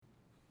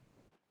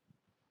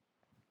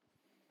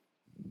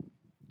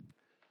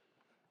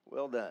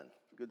Well done.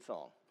 Good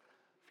song.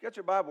 If you got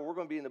your Bible, we're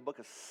going to be in the book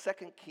of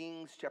 2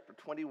 Kings chapter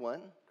 21.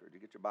 Encourage you to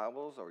get your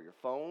Bibles or your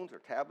phones or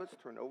tablets.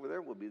 Turn over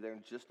there. We'll be there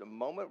in just a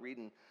moment,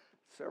 reading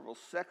several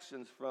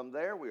sections from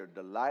there. We are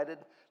delighted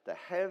to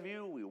have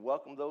you. We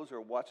welcome those who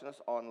are watching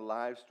us on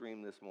live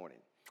stream this morning.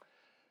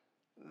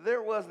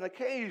 There was an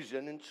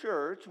occasion in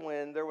church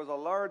when there was a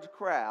large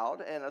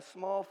crowd and a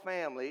small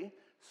family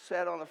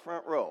sat on the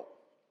front row.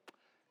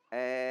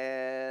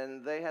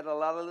 And they had a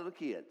lot of little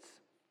kids.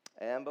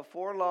 And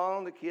before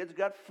long, the kids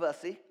got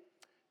fussy.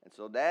 And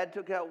so Dad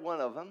took out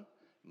one of them.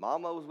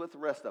 Mama was with the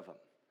rest of them.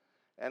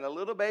 And a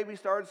little baby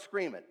started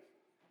screaming.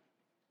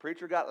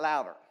 Preacher got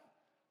louder.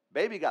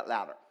 Baby got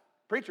louder.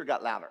 Preacher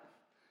got louder.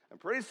 And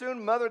pretty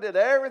soon, Mother did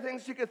everything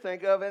she could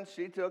think of, and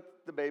she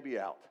took the baby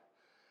out.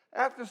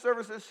 After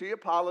services, she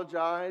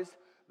apologized.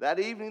 That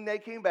evening, they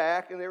came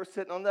back, and they were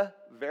sitting on the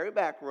very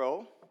back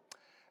row.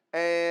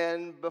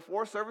 And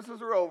before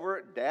services were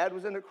over, Dad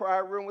was in the cry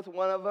room with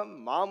one of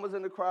them. Mom was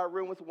in the cry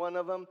room with one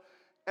of them.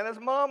 And as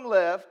Mom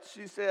left,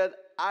 she said,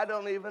 "I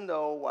don't even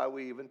know why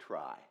we even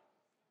try."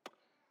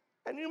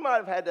 And you might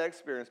have had that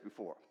experience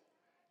before.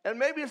 And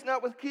maybe it's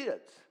not with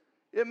kids.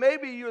 It may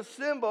be you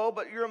assemble,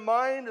 but your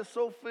mind is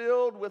so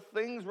filled with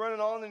things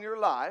running on in your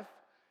life.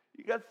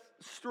 You got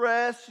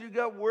stress, you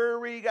got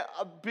worry, you got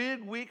a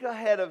big week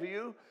ahead of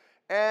you.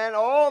 And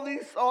all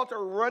these thoughts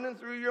are running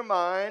through your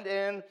mind.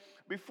 And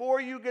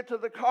before you get to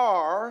the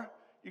car,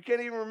 you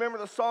can't even remember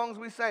the songs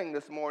we sang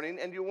this morning.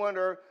 And you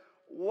wonder,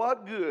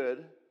 what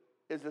good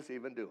is this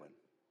even doing?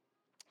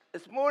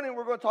 This morning,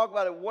 we're going to talk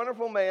about a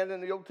wonderful man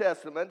in the Old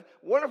Testament.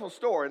 Wonderful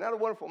story. Not a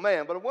wonderful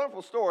man, but a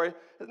wonderful story.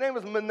 His name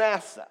is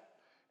Manasseh.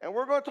 And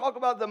we're going to talk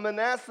about the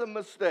Manasseh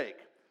Mistake.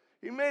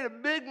 He made a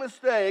big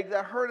mistake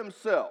that hurt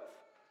himself.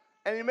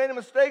 And he made a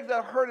mistake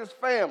that hurt his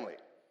family.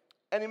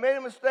 And he made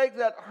a mistake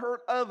that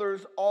hurt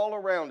others all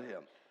around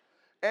him.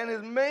 And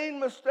his main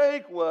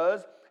mistake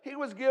was he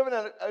was given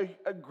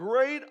a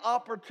great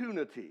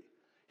opportunity.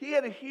 He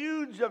had a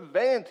huge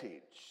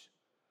advantage,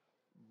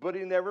 but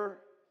he never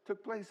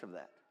took place of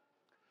that.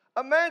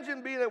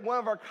 Imagine being one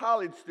of our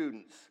college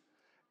students,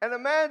 and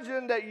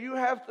imagine that you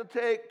have to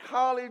take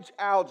college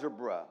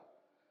algebra,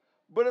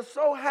 but it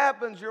so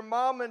happens your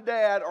mom and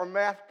dad are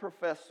math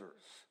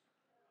professors.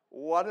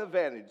 What an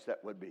advantage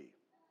that would be.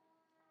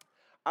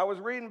 I was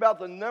reading about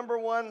the number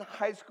one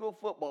high school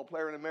football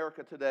player in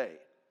America today.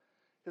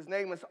 His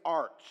name is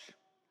Arch.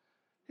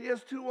 He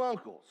has two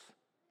uncles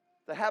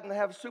that happen to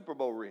have Super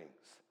Bowl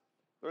rings.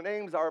 Their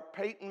names are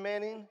Peyton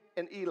Manning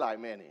and Eli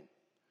Manning.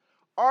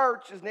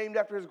 Arch is named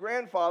after his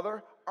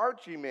grandfather,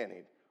 Archie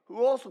Manning,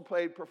 who also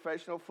played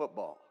professional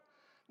football.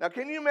 Now,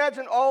 can you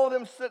imagine all of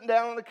them sitting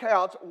down on the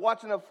couch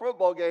watching a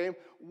football game,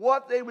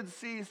 what they would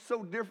see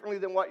so differently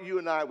than what you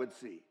and I would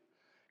see?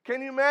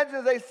 Can you imagine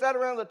as they sat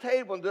around the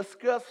table and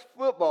discussed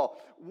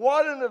football?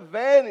 What an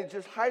advantage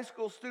this high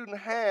school student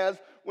has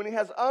when he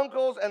has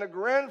uncles and a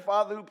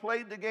grandfather who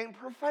played the game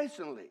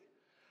professionally.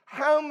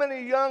 How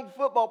many young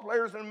football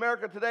players in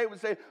America today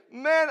would say,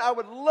 "Man, I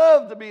would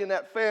love to be in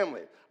that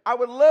family. I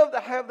would love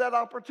to have that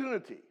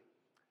opportunity."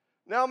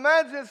 Now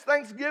imagine it's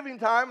Thanksgiving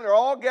time and they're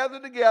all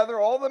gathered together,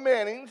 all the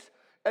Mannings,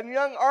 and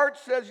young Arch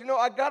says,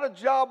 "I got a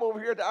job over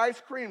here at the ice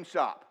cream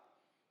shop.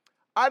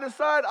 I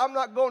decide I'm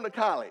not going to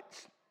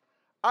college.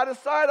 I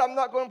decide I'm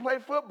not going to play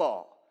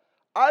football.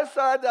 I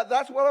decide that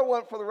that's what I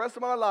want for the rest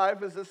of my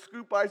life is to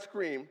scoop ice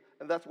cream,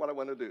 and that's what I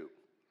want to do."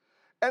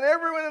 And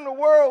everyone in the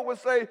world would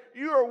say,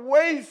 "You are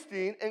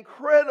wasting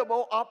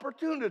incredible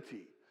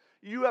opportunity.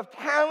 You have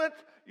talent,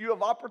 you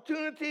have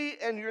opportunity,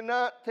 and you're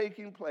not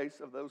taking place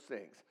of those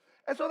things."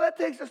 And so that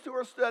takes us to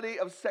our study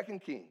of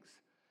 2 Kings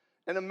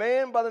and a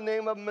man by the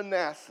name of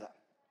Manasseh.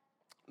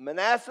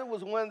 Manasseh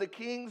was one of the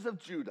kings of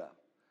Judah,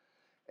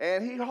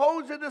 and he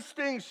holds the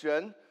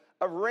distinction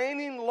of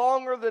reigning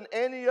longer than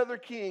any other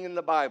king in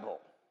the Bible.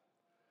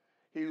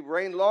 He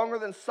reigned longer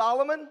than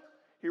Solomon.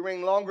 He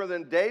reigned longer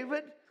than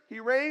David. He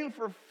reigned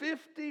for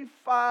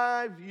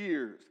 55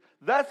 years.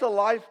 That's a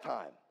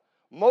lifetime.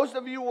 Most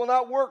of you will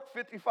not work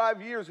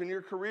 55 years in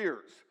your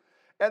careers.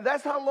 And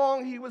that's how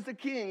long he was the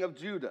king of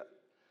Judah.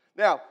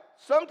 Now,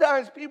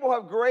 sometimes people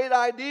have great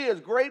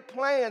ideas, great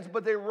plans,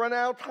 but they run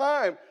out of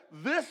time.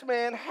 This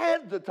man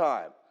had the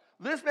time.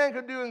 This man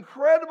could do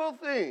incredible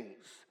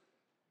things.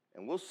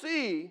 And we'll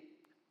see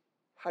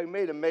how he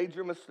made a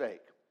major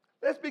mistake.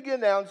 Let's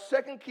begin now in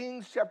 2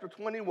 Kings chapter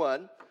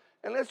 21,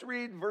 and let's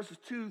read verses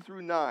 2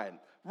 through 9.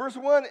 Verse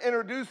 1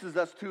 introduces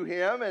us to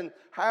him and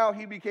how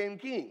he became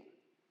king.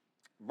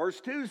 Verse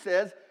 2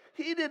 says,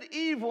 "He did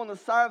evil in the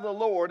sight of the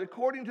Lord,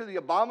 according to the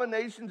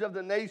abominations of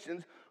the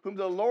nations, whom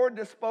the Lord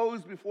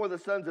disposed before the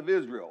sons of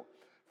Israel.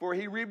 For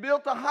he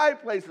rebuilt the high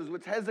places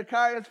which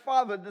Hezekiah his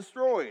father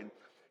destroyed.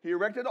 He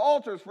erected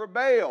altars for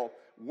Baal,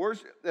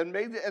 and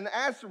made an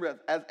Ashereth,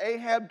 as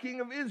Ahab king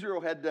of Israel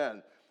had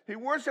done. He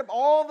worshiped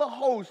all the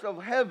hosts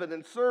of heaven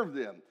and served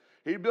them.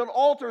 He built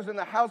altars in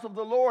the house of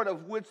the Lord,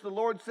 of which the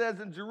Lord says,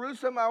 'In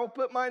Jerusalem I will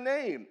put my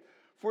name.'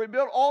 For he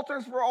built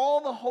altars for all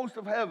the hosts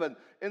of heaven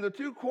in the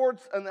two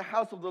courts in the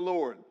house of the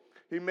Lord.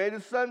 He made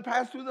his son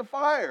pass through the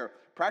fire,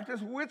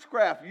 practiced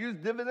witchcraft,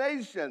 used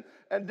divination,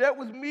 and dealt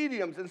with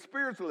mediums and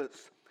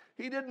spiritualists.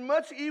 He did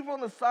much evil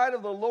in the sight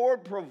of the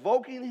Lord,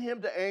 provoking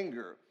him to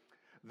anger.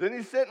 Then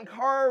he sent and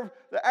carved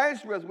the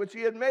Asherahs which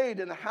he had made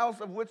in the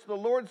house of which the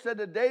Lord said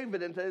to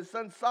David and to his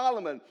son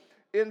Solomon,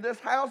 in this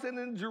house and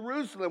in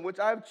Jerusalem, which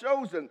I have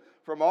chosen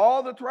from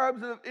all the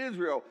tribes of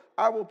Israel,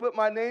 I will put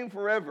my name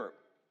forever.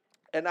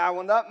 And I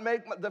will not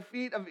make the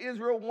feet of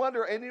Israel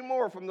wander any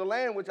more from the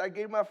land which I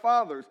gave my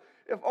fathers,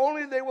 if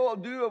only they will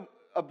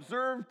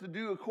observe to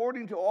do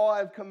according to all I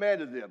have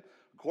commanded them,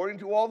 according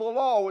to all the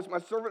law which my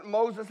servant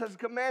Moses has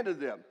commanded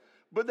them.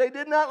 But they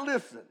did not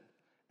listen.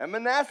 And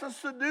Manasseh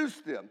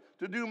seduced them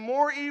to do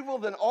more evil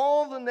than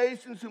all the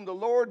nations whom the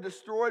Lord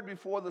destroyed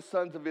before the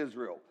sons of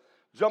Israel.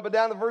 Jumping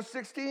down to verse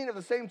 16 of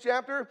the same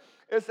chapter,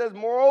 it says,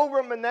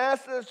 moreover,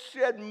 Manasseh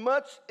shed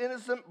much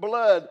innocent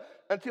blood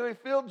until he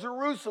filled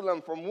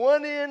Jerusalem from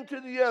one end to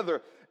the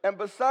other. And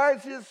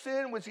besides his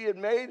sin which he had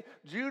made,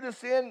 Judah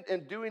sinned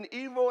in doing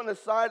evil in the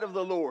sight of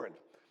the Lord.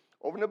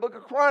 Over in the book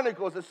of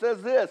Chronicles, it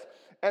says this,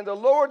 and the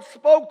Lord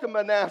spoke to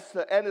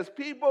Manasseh and his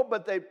people,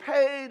 but they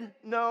paid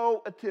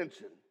no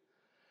attention.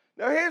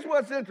 Now here's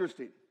what's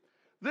interesting.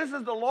 This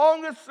is the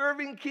longest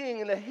serving king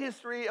in the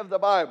history of the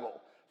Bible,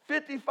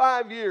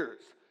 55 years.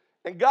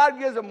 And God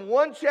gives him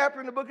one chapter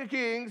in the book of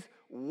Kings,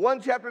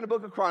 one chapter in the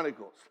book of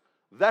Chronicles.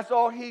 That's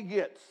all he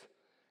gets.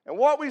 And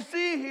what we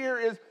see here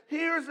is,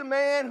 here's a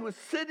man who is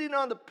sitting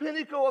on the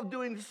pinnacle of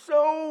doing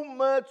so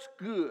much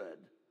good,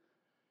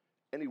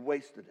 and he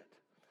wasted it.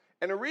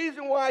 And the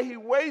reason why he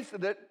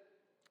wasted it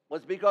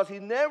was because he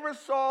never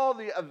saw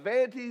the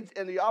advantage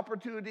and the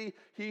opportunity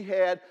he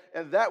had,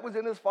 and that was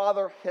in his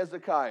father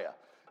Hezekiah.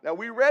 Now,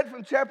 we read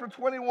from chapter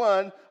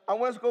 21. I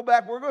want us to go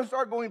back. We're going to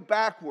start going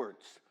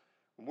backwards.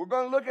 We're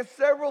going to look at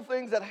several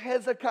things that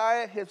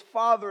Hezekiah, his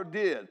father,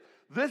 did.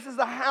 This is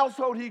the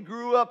household he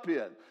grew up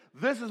in.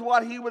 This is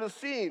what he would have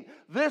seen.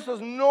 This was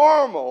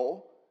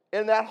normal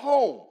in that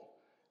home.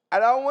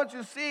 And I want you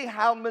to see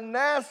how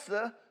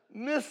Manasseh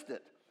missed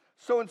it.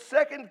 So in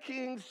 2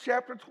 Kings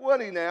chapter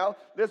 20 now,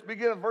 let's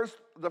begin at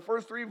the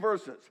first three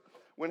verses.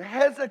 When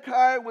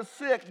Hezekiah was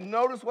sick,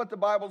 notice what the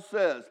Bible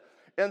says.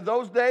 In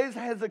those days,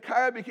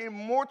 Hezekiah became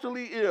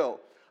mortally ill.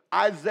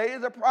 Isaiah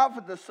the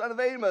prophet, the son of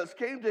Amos,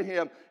 came to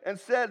him and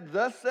said,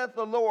 thus saith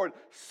the Lord,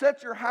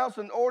 set your house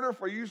in order,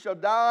 for you shall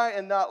die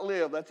and not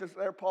live. Let's just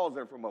pause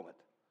there for a moment.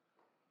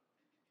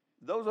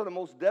 Those are the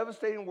most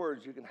devastating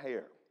words you can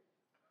hear.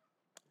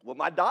 Well,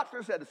 my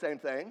doctor said the same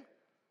thing.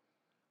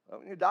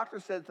 When your doctor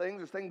said things,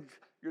 there's things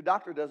your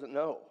doctor doesn't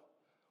know.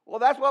 Well,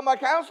 that's what my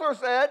counselor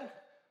said.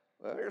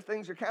 Well, there's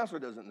things your counselor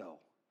doesn't know.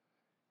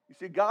 You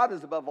see, God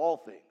is above all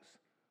things.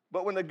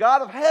 But when the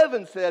God of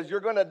heaven says you're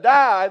going to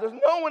die, there's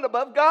no one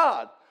above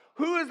God.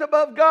 Who is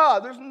above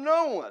God? There's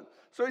no one.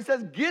 So he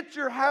says, get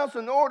your house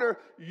in order,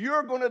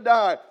 you're going to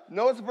die.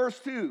 Notice verse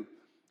 2.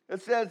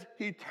 It says,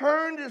 he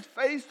turned his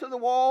face to the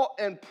wall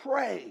and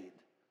prayed.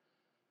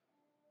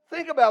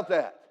 Think about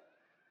that.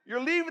 You're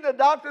leaving the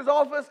doctor's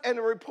office and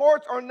the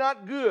reports are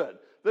not good.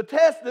 The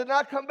test did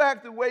not come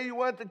back the way you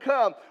want it to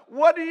come.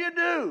 What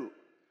do?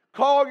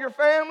 Call your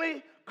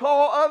family?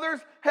 Call others?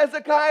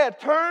 Hezekiah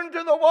turned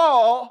to the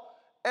wall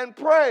and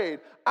prayed.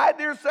 I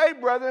dare say,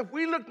 brethren, if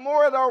we looked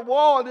more at our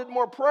wall and did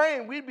more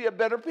praying, we'd be a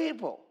better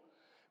people.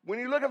 When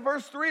you look at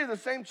verse 3 of the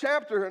same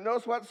chapter,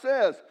 notice what it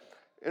says.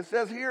 It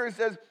says here, it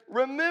says,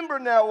 remember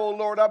now, O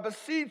Lord, I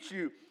beseech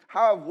you,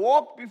 how I've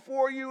walked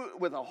before you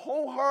with a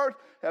whole heart,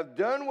 have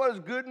done what is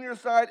good in your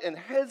sight. And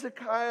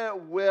Hezekiah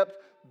wept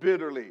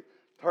bitterly.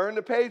 Turn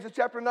the page to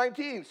chapter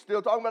 19,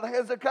 still talking about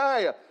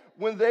Hezekiah.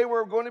 When they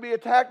were going to be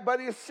attacked by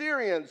the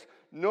Assyrians,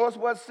 notice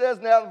what it says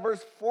now in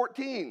verse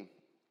 14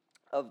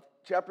 of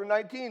chapter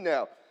 19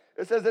 now.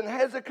 It says, and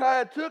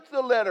Hezekiah took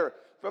the letter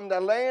from the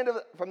hand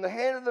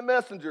of the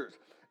messengers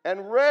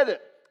and read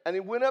it. And he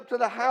went up to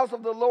the house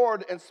of the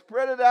Lord and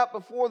spread it out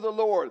before the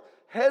Lord.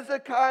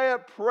 Hezekiah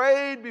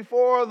prayed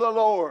before the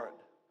Lord.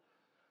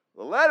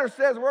 The letter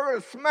says, we're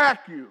going to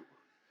smack you.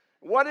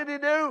 What did he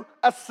do?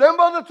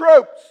 Assemble the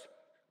troops.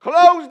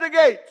 Close the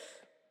gates.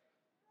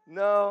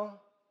 No,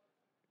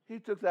 he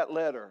took that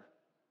letter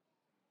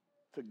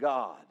to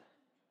God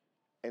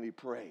and he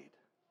prayed.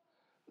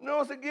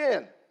 Notice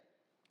again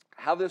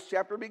how this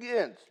chapter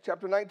begins.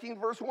 Chapter 19,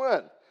 verse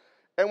 1.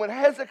 And when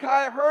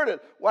Hezekiah heard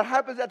it, what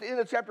happens at the end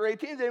of chapter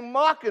 18? They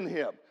mocking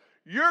him.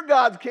 Your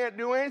gods can't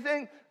do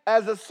anything.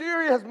 As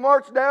Assyria has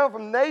marched down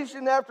from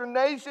nation after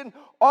nation,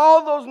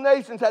 all those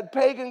nations had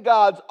pagan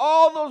gods.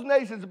 All those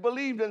nations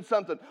believed in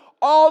something.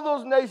 All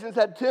those nations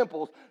had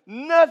temples.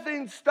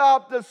 Nothing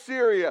stopped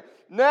Assyria.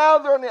 Now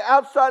they're on the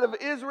outside of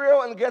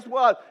Israel, and guess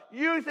what?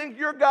 You think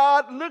your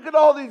God? Look at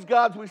all these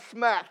gods we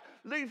smacked.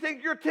 You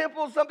think your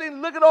temple is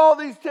something? Look at all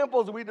these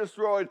temples we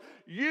destroyed.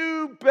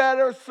 You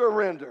better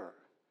surrender.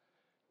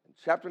 In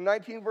chapter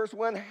 19, verse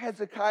 1,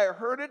 Hezekiah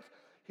heard it.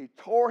 He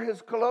tore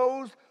his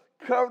clothes,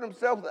 covered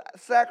himself with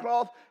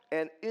sackcloth,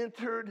 and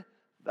entered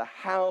the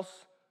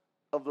house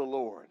of the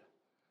Lord.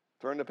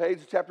 Turn the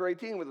page to chapter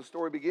 18 where the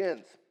story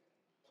begins.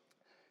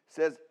 It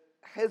says,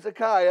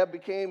 Hezekiah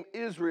became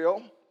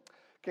Israel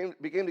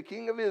became the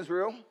king of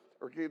Israel,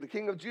 or the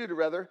king of Judah,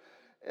 rather.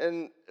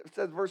 And it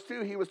says, verse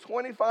 2, he was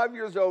 25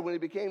 years old when he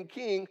became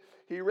king.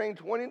 He reigned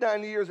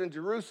 29 years in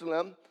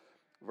Jerusalem.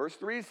 Verse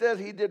 3 says,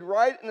 he did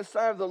right in the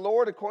sight of the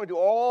Lord according to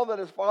all that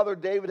his father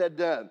David had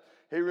done.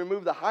 He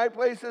removed the high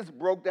places,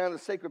 broke down the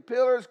sacred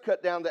pillars,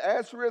 cut down the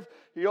Ashereth.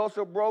 He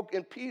also broke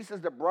in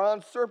pieces the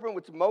bronze serpent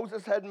which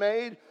Moses had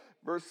made.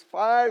 Verse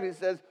 5, he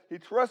says, he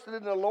trusted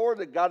in the Lord,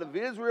 the God of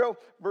Israel.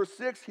 Verse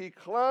 6, he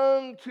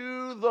clung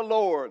to the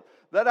Lord.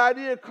 That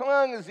idea of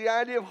clung is the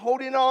idea of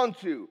holding on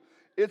to.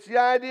 It's the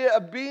idea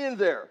of being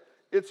there.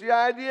 It's the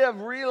idea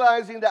of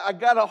realizing that I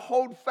got to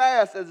hold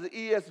fast, as the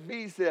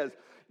ESV says.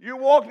 You're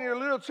walking your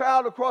little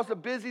child across a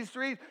busy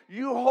street,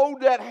 you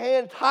hold that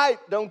hand tight,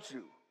 don't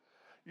you?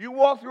 You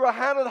walk through a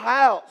haunted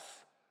house,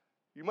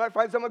 you might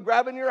find someone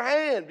grabbing your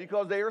hand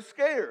because they are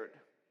scared.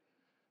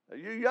 Now,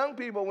 you young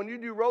people, when you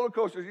do roller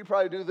coasters, you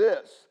probably do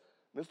this.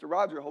 Mr.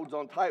 Roger holds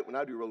on tight when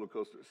I do roller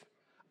coasters.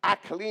 I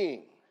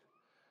cling.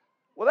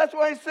 Well, that's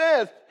what he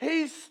says.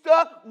 He's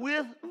stuck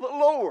with the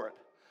Lord.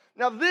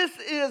 Now, this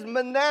is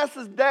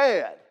Manasseh's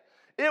dad.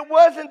 It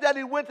wasn't that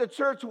he went to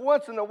church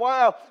once in a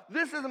while.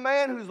 This is a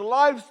man whose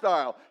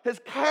lifestyle, his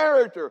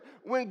character,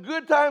 when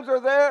good times are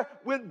there,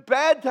 when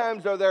bad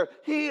times are there,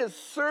 he is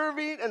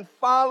serving and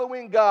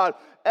following God.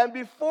 And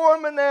before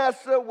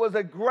Manasseh was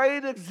a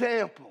great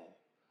example,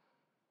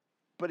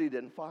 but he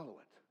didn't follow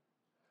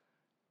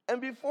it.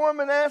 And before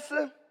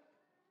Manasseh,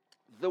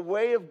 the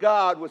way of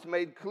God was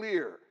made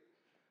clear,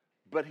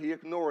 but he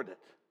ignored it.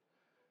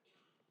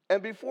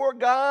 And before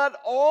God,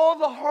 all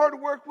the hard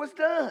work was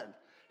done.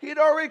 He'd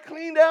already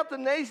cleaned out the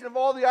nation of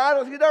all the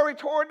idols. He'd already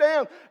torn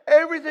down.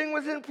 Everything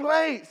was in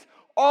place.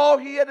 All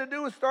he had to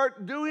do was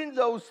start doing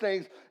those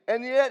things.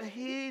 And yet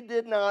he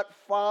did not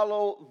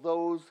follow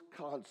those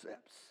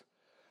concepts.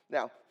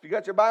 Now, if you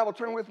got your Bible,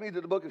 turn with me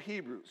to the book of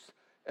Hebrews.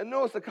 And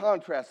notice the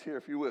contrast here,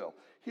 if you will.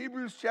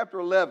 Hebrews chapter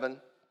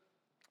 11,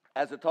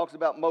 as it talks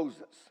about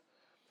Moses.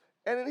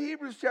 And in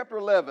Hebrews chapter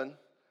 11,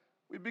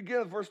 we begin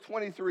with verse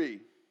 23.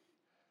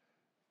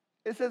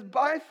 It says,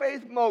 by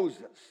faith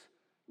Moses,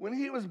 when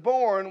he was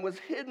born, was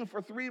hidden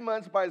for 3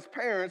 months by his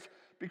parents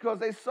because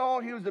they saw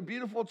he was a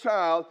beautiful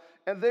child,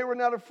 and they were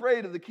not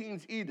afraid of the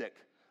king's edict.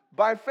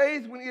 By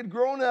faith, when he had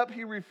grown up,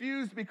 he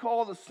refused to be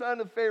called the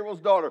son of Pharaoh's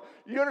daughter.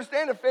 You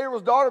understand that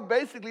Pharaoh's daughter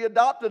basically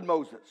adopted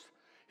Moses.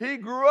 He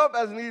grew up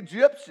as an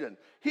Egyptian.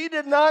 He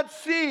did not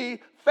see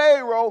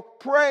Pharaoh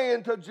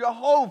praying to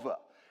Jehovah.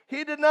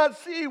 He did not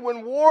see,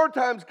 when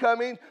wartime's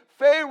coming,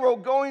 Pharaoh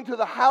going to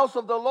the house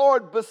of the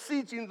Lord,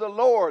 beseeching the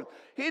Lord.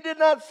 He did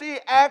not see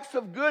acts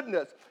of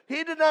goodness.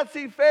 He did not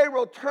see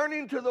Pharaoh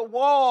turning to the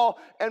wall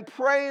and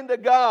praying to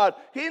God.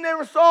 He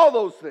never saw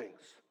those things.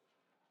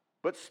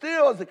 But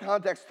still, as the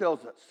context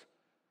tells us,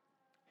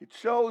 he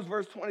chose,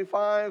 verse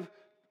 25,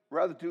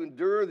 rather to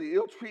endure the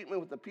ill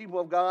treatment with the people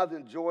of God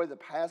than enjoy the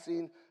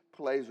passing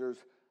pleasures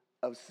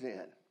of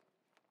sin.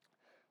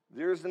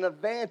 There's an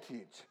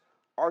advantage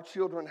our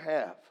children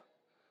have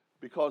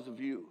because of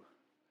you.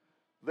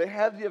 They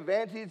have the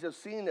advantage of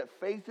seeing that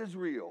faith is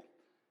real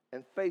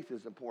and faith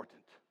is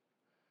important.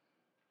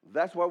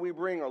 That's why we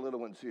bring our little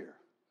ones here.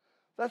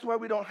 That's why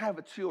we don't have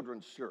a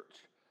children's church.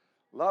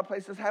 A lot of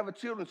places have a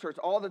children's church.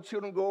 All the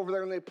children go over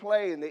there and they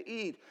play and they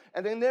eat,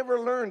 and they never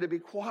learn to be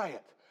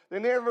quiet. They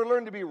never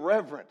learn to be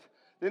reverent.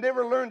 They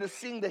never learn to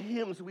sing the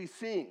hymns we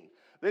sing.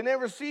 They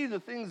never see the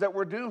things that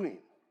we're doing.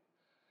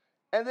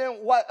 And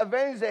then what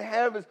advantage they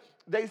have is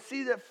they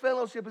see that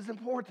fellowship is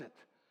important.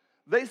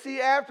 They see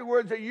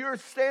afterwards that you're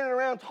standing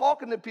around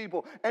talking to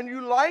people and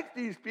you like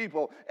these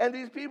people and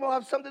these people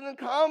have something in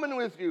common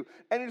with you,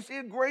 and you see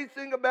a great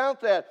thing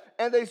about that,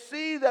 and they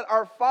see that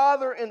our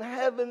Father in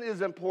heaven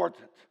is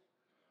important.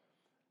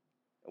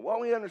 And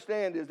what we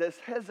understand is this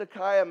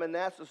Hezekiah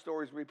Manasseh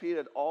story is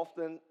repeated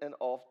often and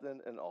often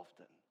and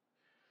often.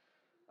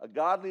 A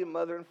godly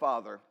mother and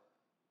father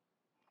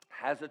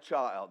has a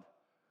child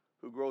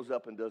who grows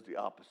up and does the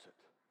opposite.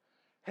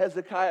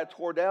 Hezekiah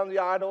tore down the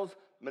idols,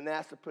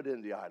 Manasseh put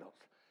in the idols.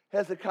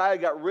 Hezekiah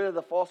got rid of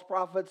the false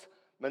prophets,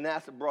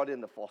 Manasseh brought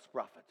in the false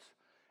prophets.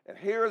 And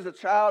here is a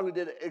child who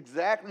did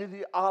exactly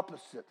the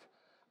opposite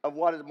of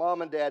what his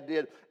mom and dad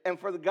did. And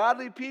for the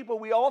godly people,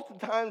 we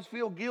oftentimes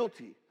feel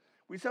guilty.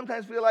 We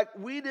sometimes feel like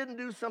we didn't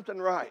do something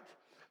right.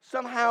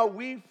 Somehow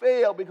we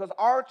fail because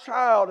our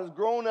child has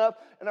grown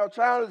up and our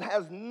child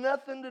has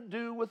nothing to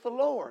do with the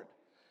Lord.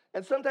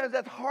 And sometimes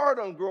that's hard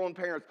on grown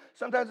parents.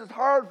 Sometimes it's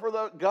hard for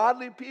the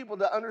godly people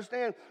to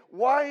understand,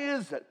 why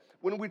is it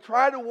when we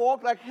try to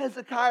walk like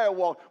Hezekiah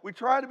walked, we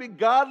try to be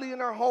godly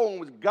in our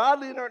homes,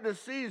 godly in our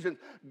decisions,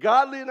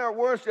 godly in our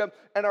worship,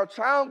 and our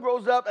child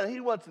grows up and he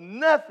wants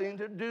nothing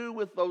to do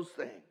with those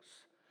things.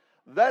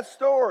 That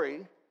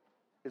story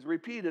is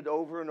repeated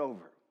over and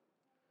over.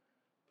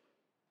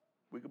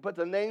 We could put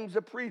the names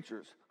of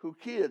preachers whose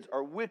kids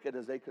are wicked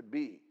as they could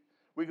be.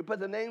 We could put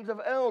the names of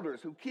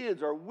elders whose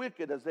kids are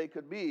wicked as they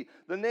could be.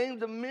 The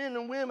names of men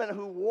and women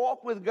who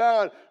walk with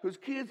God, whose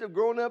kids have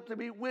grown up to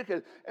be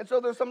wicked. And so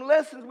there's some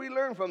lessons we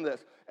learn from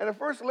this. And the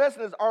first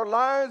lesson is our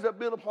lives are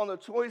built upon the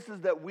choices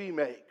that we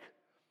make.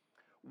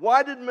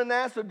 Why did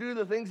Manasseh do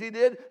the things he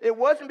did? It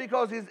wasn't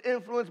because he's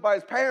influenced by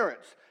his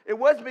parents. It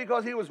wasn't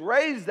because he was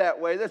raised that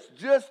way. That's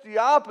just the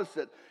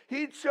opposite.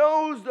 He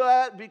chose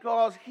that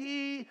because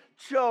he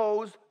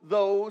chose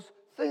those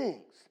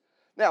things.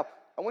 Now,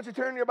 I want you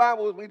to turn your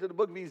Bible with me to the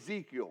book of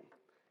Ezekiel.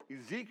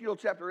 Ezekiel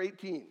chapter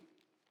 18.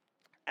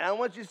 And I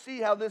want you to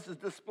see how this is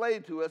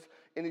displayed to us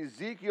in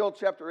Ezekiel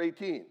chapter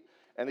 18.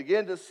 And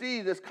again, to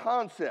see this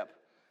concept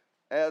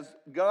as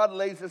God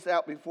lays this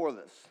out before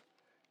us.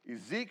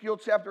 Ezekiel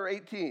chapter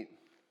 18.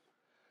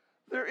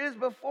 There is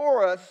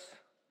before us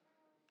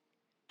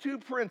two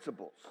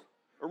principles,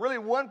 or really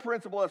one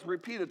principle that's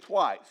repeated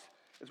twice.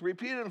 It's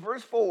repeated in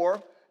verse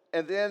 4,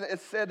 and then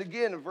it's said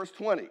again in verse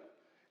 20.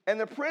 And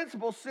the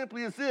principle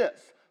simply is this: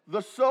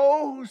 the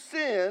soul who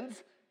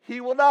sins, he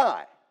will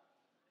die.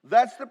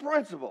 That's the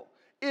principle.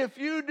 If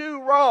you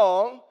do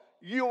wrong,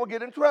 you will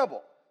get in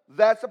trouble.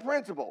 That's the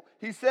principle.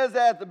 He says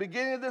that at the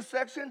beginning of this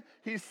section.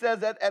 He says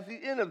that at the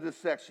end of this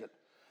section.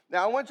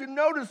 Now, I want you to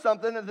notice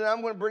something, and then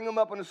I'm going to bring them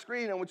up on the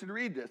screen. I want you to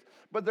read this.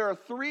 But there are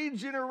 3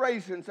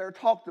 generations that are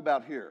talked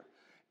about here.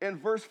 In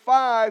verse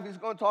 5, he's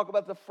going to talk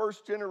about the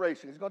first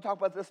generation. He's going to talk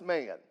about this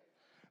man.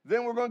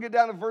 Then we're going to get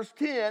down to verse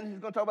 10. He's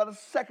going to talk about the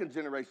second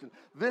generation.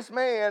 This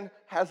man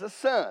has a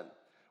son.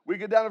 We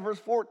get down to verse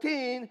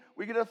 14.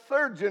 We get a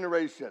third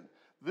generation.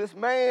 This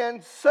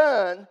man's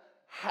son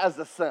has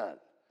a son.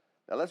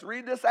 Now, let's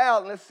read this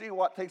out, and let's see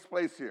what takes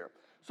place here.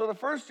 So the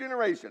first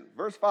generation,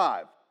 verse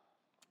 5.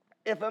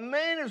 If a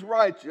man is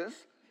righteous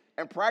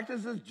and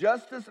practices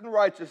justice and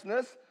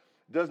righteousness,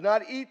 does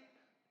not eat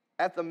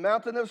at the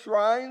mountain of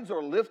shrines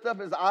or lift up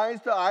his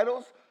eyes to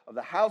idols of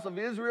the house of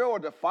Israel or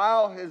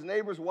defile his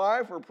neighbor's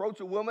wife or approach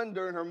a woman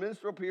during her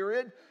menstrual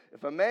period,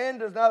 if a man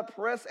does not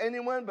oppress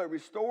anyone but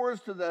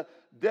restores to the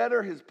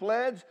debtor his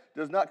pledge,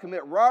 does not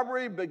commit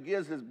robbery but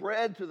gives his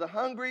bread to the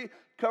hungry,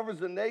 covers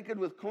the naked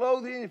with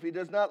clothing, if he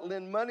does not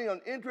lend money on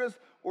interest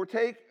or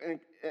take an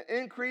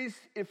increase,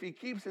 if he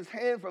keeps his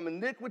hand from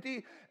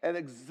iniquity and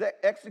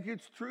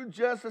executes true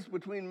justice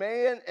between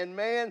man and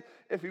man,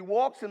 if he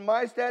walks in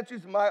my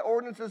statutes and my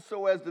ordinances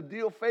so as to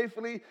deal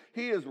faithfully,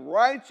 he is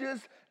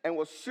righteous and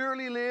will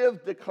surely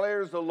live,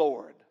 declares the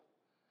Lord.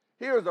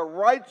 Here is a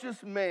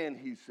righteous man,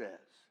 he says.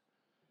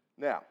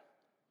 Now,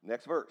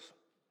 next verse,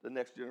 the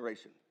next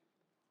generation.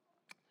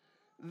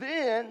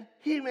 Then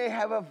he may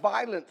have a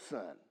violent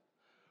son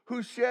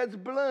who sheds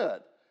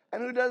blood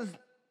and who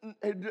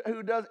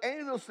does any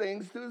of those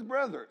things to his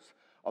brothers.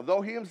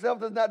 Although he himself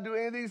does not do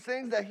any of these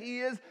things that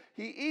he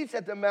eats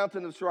at the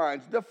mountain of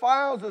shrines,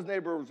 defiles his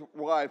neighbor's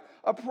wife,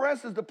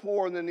 oppresses the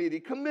poor and the needy,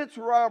 commits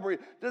robbery,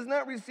 does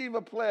not receive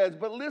a pledge,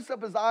 but lifts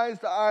up his eyes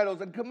to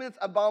idols and commits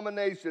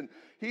abomination.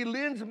 He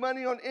lends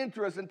money on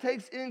interest and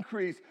takes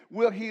increase.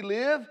 Will he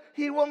live?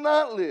 He will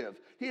not live.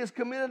 He has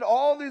committed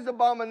all these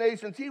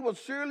abominations. He will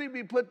surely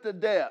be put to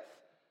death.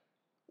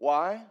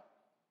 Why?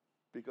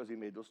 Because he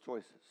made those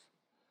choices.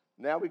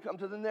 Now we come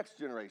to the next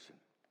generation.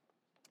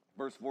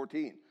 Verse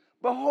 14.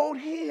 Behold,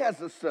 he has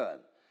a son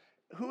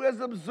who has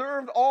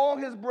observed all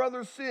his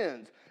brother's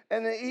sins,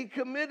 and he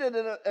committed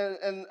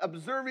and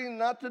observing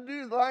not to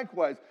do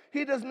likewise.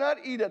 He does not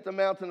eat at the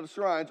mountain of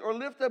shrines, or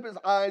lift up his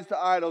eyes to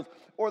idols,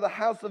 or the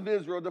house of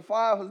Israel,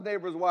 defile his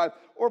neighbor's wife,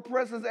 or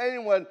oppresses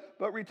anyone,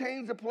 but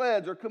retains a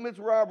pledge, or commits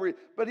robbery.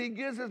 But he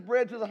gives his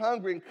bread to the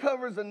hungry, and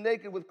covers the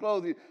naked with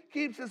clothing,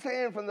 keeps his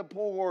hand from the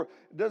poor,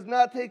 does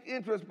not take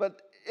interest, but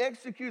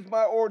executes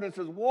my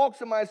ordinances, walks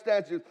in my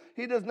statutes.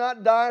 He does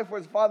not die for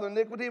his father's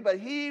iniquity, but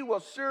he will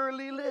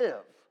surely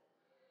live.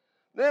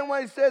 Then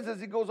what he says as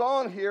he goes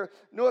on here,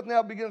 notice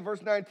now begins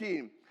verse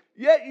 19.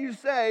 Yet you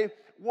say,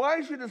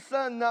 why should the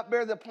son not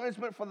bear the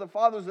punishment for the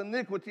father's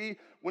iniquity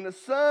when the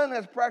son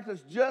has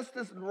practiced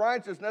justice and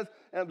righteousness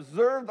and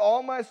observed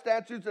all my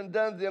statutes and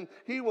done them?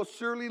 He will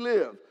surely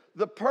live.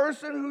 The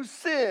person who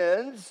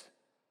sins,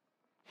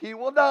 he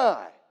will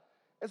die.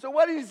 And so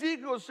what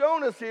Ezekiel is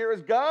showing us here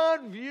is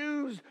God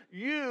views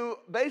you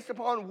based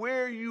upon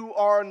where you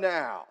are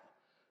now,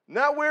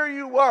 not where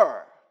you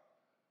were.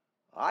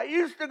 I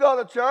used to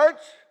go to church.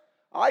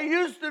 I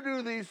used to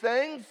do these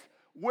things.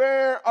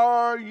 Where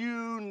are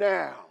you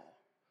now?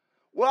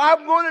 Well,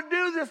 I'm going to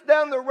do this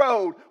down the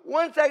road.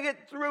 Once I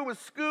get through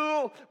with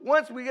school,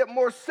 once we get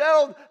more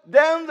settled,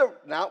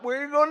 not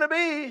where you're going to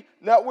be,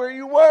 not where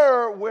you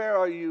were, where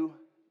are you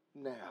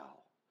now?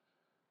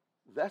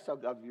 That's how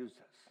God views us.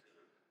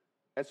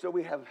 And so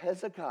we have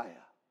Hezekiah,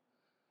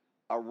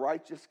 a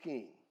righteous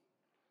king,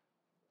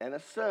 and a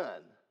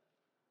son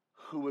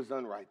who was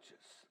unrighteous.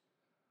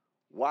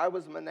 Why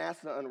was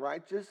Manasseh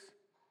unrighteous?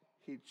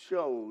 He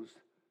chose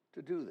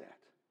to do that.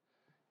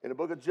 In the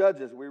book of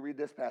Judges, we read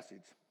this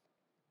passage.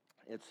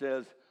 It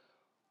says,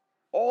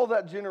 all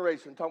that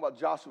generation, talking about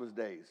Joshua's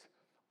days,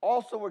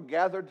 also were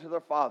gathered to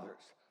their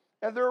fathers.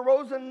 And there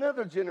arose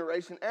another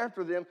generation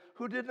after them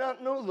who did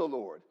not know the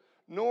Lord,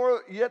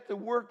 nor yet the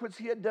work which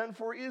he had done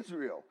for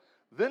Israel.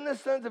 Then the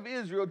sons of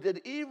Israel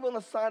did evil in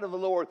the sight of the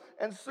Lord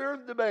and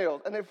served the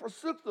Baals. And they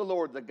forsook the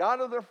Lord, the God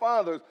of their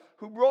fathers,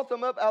 who brought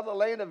them up out of the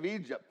land of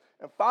Egypt,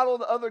 and followed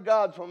the other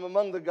gods from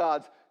among the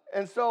gods.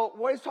 And so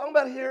what he's talking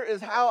about here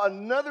is how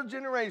another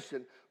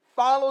generation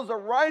follows a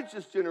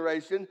righteous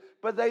generation,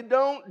 but they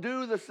don't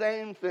do the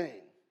same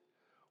thing.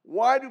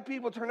 Why do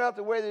people turn out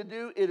the way they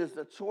do? It is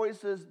the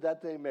choices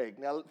that they make.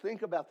 Now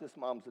think about this,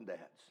 moms and dads.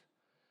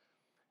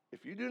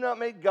 If you do not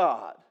make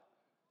God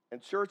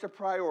and church a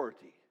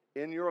priority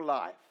in your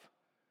life,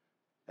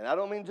 and I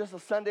don't mean just a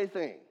Sunday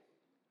thing,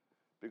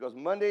 because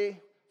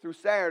Monday through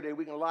Saturday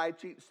we can lie,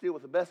 cheat, and steal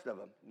with the best of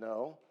them.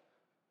 No.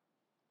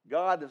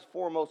 God is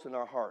foremost in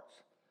our hearts.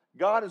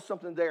 God is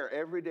something there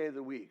every day of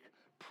the week.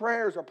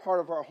 Prayers are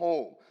part of our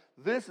home.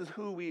 This is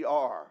who we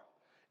are.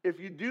 If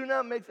you do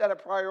not make that a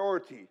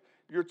priority,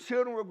 your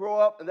children will grow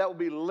up and that will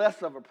be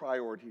less of a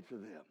priority to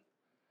them.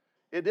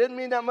 It didn't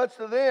mean that much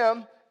to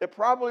them. It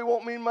probably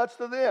won't mean much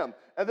to them.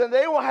 And then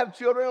they will have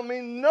children. It will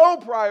mean no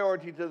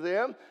priority to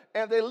them.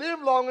 And if they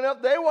live long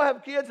enough, they will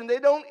have kids and they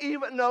don't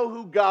even know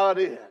who God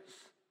is.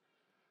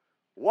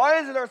 Why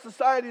is it our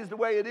society is the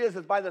way it is?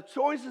 It's by the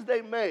choices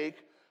they make,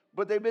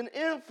 but they've been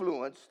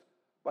influenced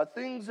by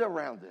things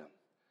around them.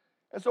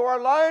 And so our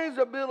lives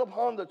are built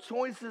upon the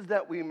choices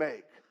that we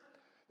make.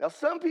 Now,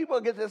 some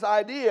people get this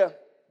idea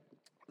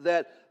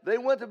that they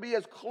want to be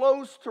as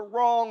close to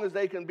wrong as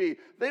they can be.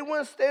 They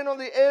want to stand on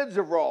the edge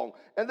of wrong,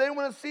 and they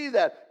want to see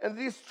that. And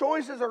these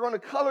choices are going to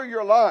color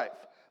your life.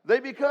 They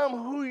become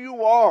who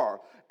you are,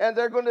 and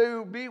they're going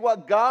to be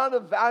what God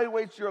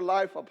evaluates your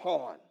life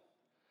upon.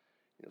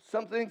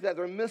 Some think that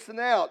they're missing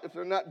out if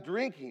they're not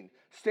drinking,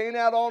 staying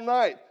out all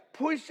night,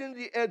 pushing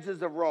the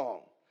edges of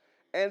wrong.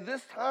 And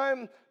this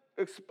time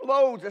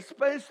explodes,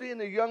 especially in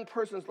a young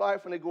person's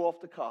life when they go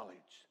off to college.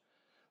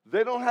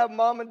 They don't have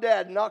mom and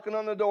dad knocking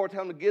on the door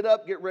telling them to get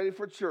up, get ready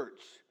for church.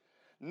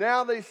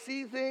 Now they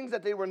see things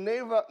that they were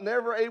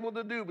never able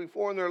to do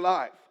before in their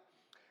life.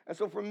 And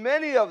so for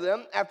many of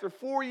them, after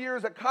 4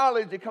 years at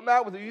college, they come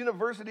out with a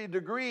university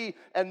degree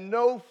and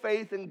no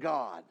faith in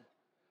God.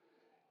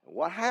 And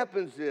what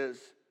happens is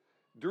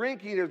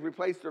drinking has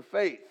replaced their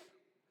faith.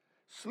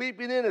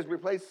 Sleeping in has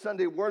replaced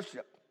Sunday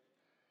worship.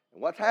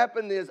 And what's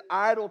happened is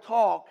idle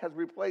talk has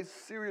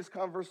replaced serious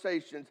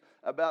conversations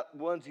about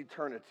one's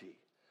eternity.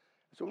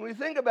 So when we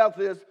think about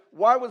this,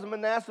 why was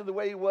Manasseh the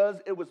way he was?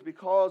 It was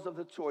because of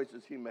the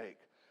choices he made.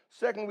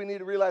 Second, we need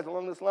to realize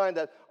along this line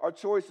that our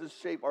choices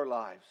shape our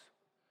lives.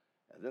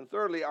 And then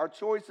thirdly, our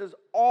choices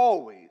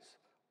always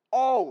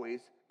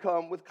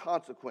come with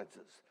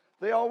consequences.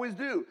 They always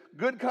do.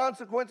 Good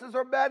consequences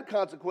or bad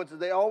consequences.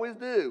 They always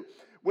do.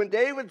 When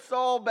David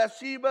saw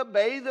Bathsheba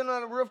bathing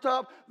on a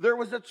rooftop, there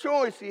was a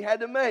choice he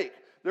had to make.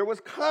 There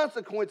was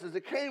consequences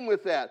that came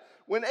with that.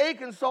 When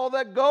Achan saw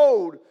that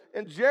gold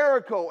in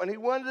Jericho and he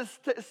wanted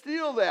to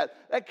steal that,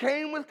 that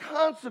came with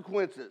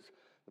consequences.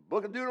 The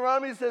book of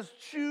Deuteronomy says,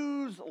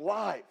 choose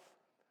life.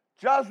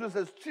 Joshua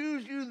says,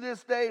 choose you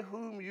this day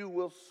whom you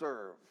will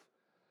serve.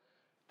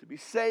 To be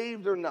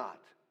saved or not,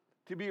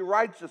 to be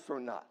righteous or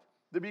not,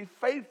 to be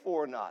faithful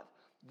or not.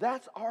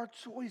 That's our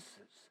choices.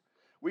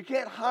 We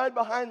can't hide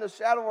behind the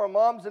shadow of our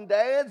moms and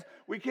dads.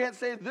 We can't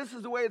say this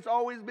is the way it's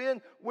always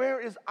been. Where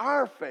is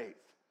our faith?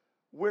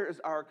 Where is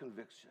our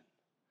conviction?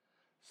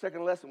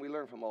 Second lesson we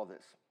learn from all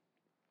this,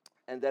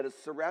 and that is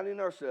surrounding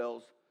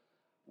ourselves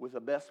with the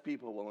best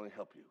people will only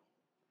help you.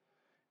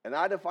 And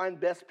I define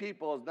best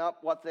people as not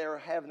what they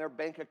have in their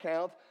bank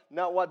account,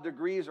 not what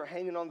degrees are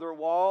hanging on their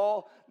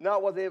wall,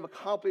 not what they have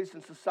accomplished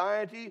in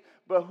society,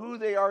 but who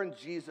they are in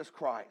Jesus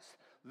Christ.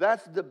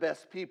 That's the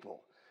best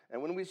people.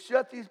 And when we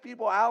shut these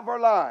people out of our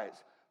lives,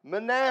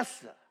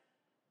 Manasseh,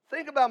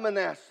 think about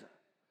Manasseh.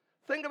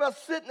 Think about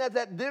sitting at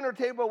that dinner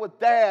table with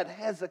Dad,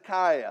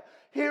 Hezekiah,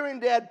 hearing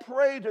Dad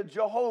pray to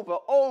Jehovah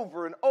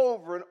over and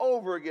over and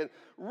over again,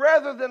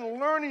 rather than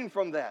learning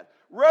from that,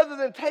 rather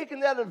than taking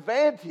that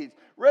advantage,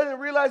 rather than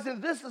realizing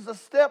this is a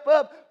step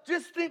up.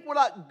 Just think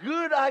what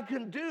good I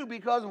can do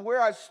because of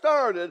where I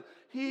started.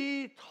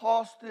 He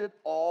tossed it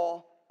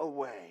all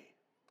away.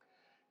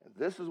 And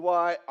this is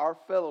why our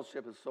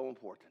fellowship is so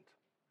important.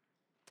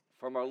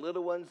 From our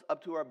little ones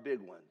up to our big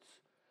ones,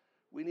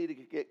 we need to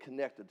get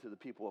connected to the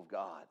people of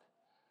God.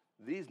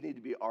 These need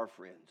to be our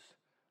friends.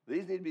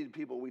 These need to be the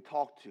people we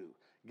talk to,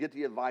 get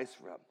the advice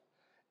from,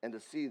 and to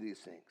see these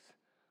things.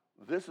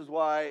 This is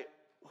why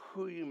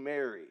who you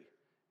marry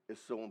is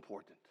so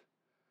important.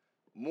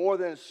 More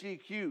than she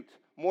cute,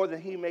 more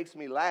than he makes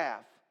me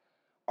laugh,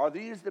 are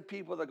these the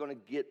people that are going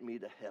to get me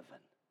to heaven?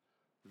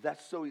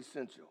 That's so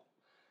essential.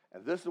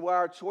 And this is why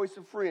our choice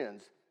of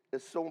friends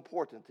is so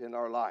important in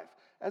our life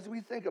as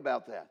we think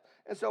about that.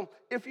 And so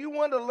if you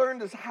want to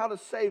learn how to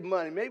save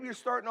money, maybe you're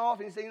starting off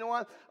and you say, you know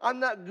what, I'm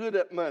not good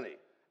at money,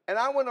 and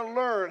I want to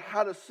learn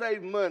how to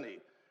save money.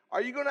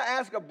 Are you going to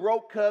ask a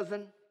broke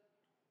cousin?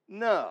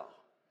 No.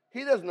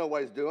 He doesn't know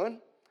what he's doing.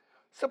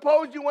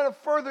 Suppose you want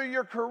to further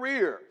your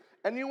career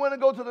and you want to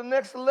go to the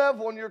next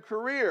level in your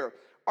career.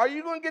 Are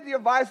you going to get the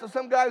advice of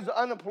some guy who's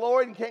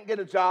unemployed and can't get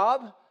a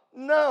job?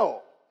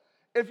 No.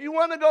 If you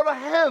want to go to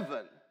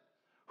heaven,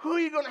 who are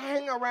you going to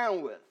hang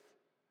around with?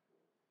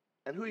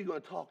 And who are you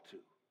going to talk to?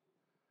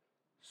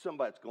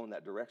 Somebody's going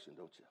that direction,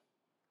 don't you?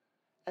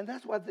 And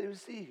that's what they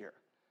see here.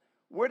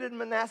 Where did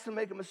Manasseh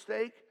make a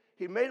mistake?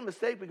 He made a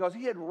mistake because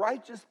he had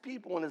righteous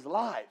people in his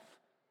life,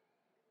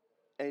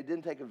 and he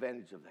didn't take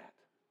advantage of that.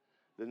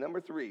 The number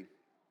 3,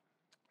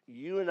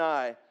 you and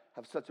I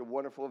have such a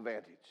wonderful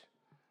advantage.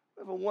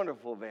 We have a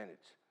wonderful advantage.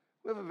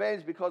 We have an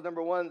advantage because,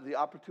 number 1, the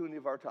opportunity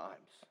of our times.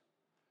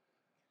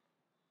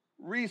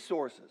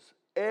 Resources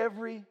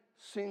every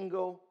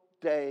single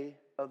day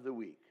of the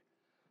week.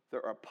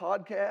 There are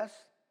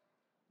podcasts,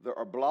 there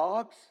are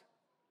blogs,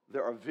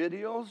 there are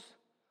videos,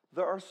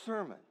 there are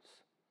sermons.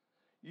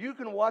 You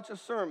can watch a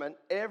sermon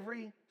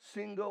every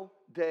single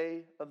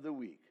day of the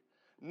week.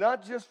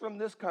 Not just from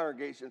this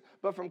congregation,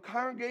 but from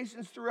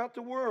congregations throughout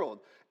the world.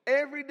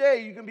 Every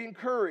day you can be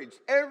encouraged.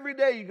 Every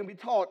day you can be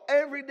taught.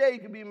 Every day you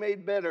can be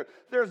made better.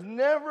 There's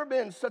never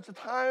been such a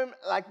time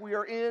like we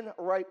are in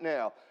right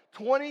now.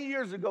 20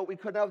 years ago, we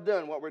couldn't have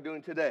done what we're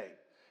doing today.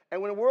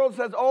 And when the world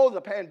says, oh,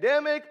 the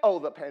pandemic, oh,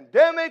 the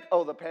pandemic,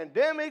 oh, the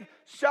pandemic,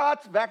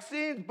 shots,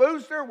 vaccines,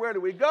 booster, where do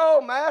we go?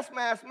 Mask,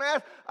 mask,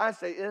 mask. I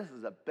say, this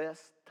is the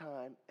best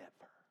time ever.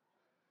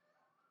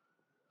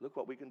 Look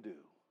what we can do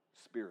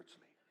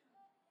spiritually.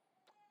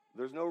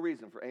 There's no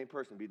reason for any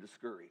person to be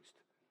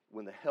discouraged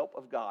when the help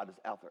of God is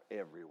out there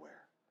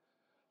everywhere.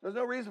 There's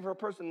no reason for a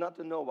person not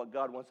to know what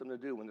God wants them to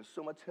do when there's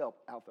so much help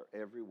out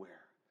there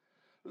everywhere.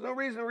 There's no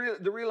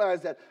reason to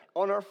realize that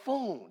on our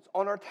phones,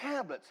 on our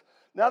tablets,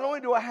 not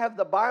only do I have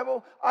the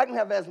Bible, I can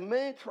have as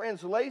many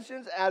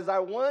translations as I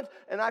want,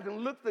 and I can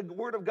look the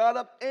Word of God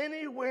up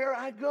anywhere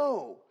I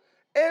go.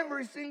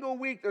 Every single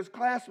week there's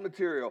class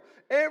material.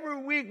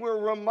 Every week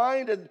we're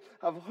reminded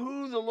of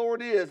who the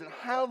Lord is and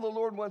how the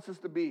Lord wants us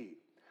to be.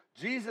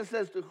 Jesus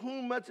says, to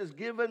whom much is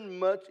given,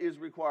 much is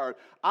required.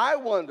 I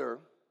wonder,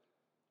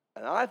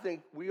 and I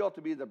think we ought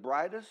to be the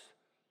brightest,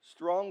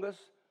 strongest,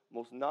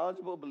 most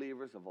knowledgeable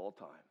believers of all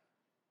time.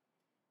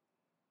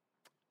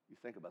 You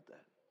think about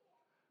that.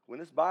 When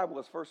this Bible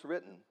was first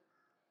written,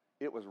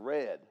 it was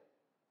read,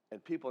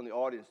 and people in the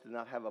audience did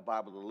not have a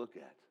Bible to look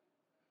at.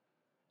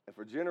 And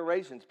for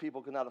generations,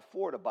 people could not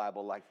afford a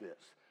Bible like this.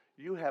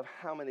 You have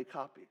how many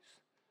copies?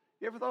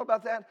 You ever thought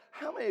about that?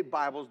 How many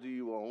Bibles do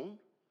you own?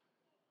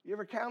 You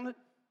ever counted?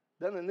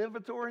 Done an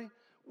inventory?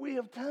 We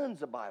have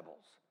tons of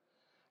Bibles.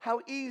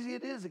 How easy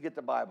it is to get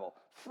the Bible.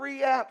 Free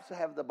apps to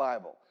have the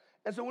Bible.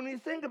 And so when you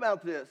think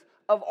about this,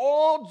 of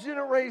all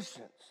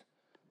generations,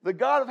 the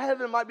God of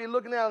heaven might be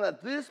looking down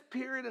at this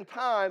period in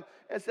time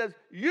and says,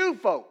 you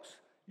folks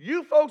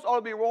ought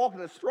to be walking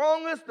the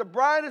strongest, the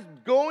brightest,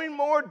 going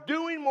more,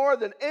 doing more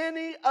than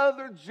any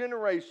other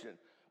generation.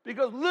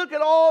 Because look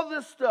at all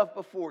this stuff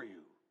before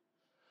you.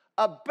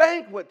 A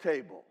banquet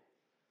table,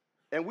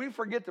 and we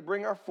forget to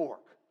bring our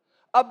fork.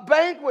 A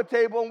banquet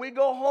table, and we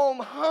go home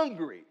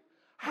hungry.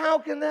 How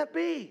can that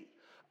be?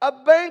 A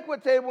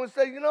banquet table and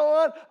say, you know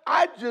what?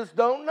 I just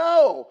don't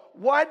know.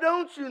 Why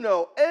don't you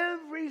know?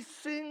 Every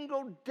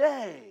single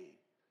day,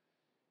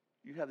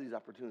 you have these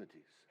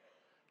opportunities.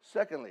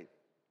 Secondly,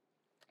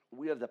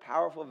 we have the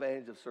powerful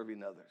advantage of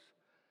serving others.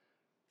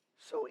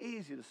 So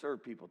easy to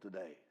serve people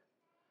today.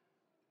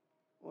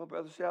 Well,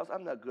 Brother Shouts,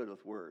 I'm not good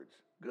with words.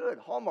 Good,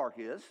 Hallmark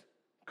is.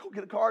 Go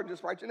get a card and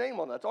just write your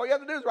name on that. That's all you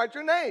have to do is write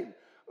your name.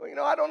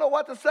 Well, I don't know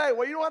what to say.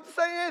 Well, you don't have to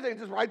say anything.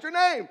 Just write your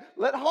name.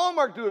 Let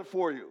Hallmark do it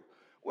for you.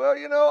 Well,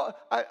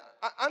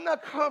 I'm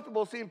not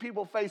comfortable seeing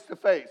people face to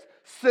face.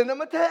 Send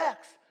them a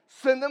text.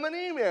 Send them an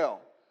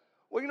email.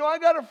 Well, I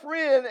got a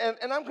friend,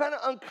 and I'm kind of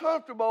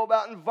uncomfortable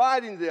about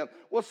inviting them.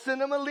 Well, send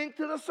them a link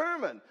to the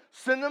sermon.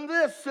 Send them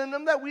this. Send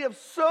them that. We have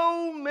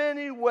so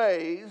many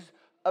ways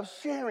of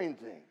sharing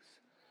things.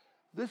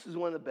 This is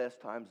one of the best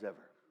times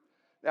ever.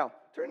 Now,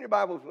 turn your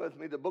Bibles with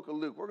me to the book of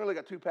Luke. We're going to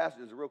look at 2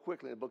 passages real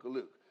quickly in the book of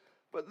Luke.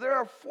 But there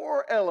are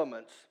 4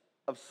 elements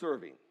of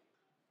serving.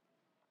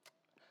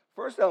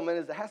 First element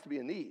is there has to be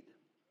a need.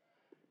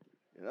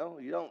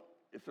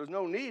 If there's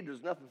no need,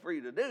 there's nothing for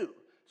you to do.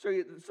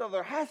 So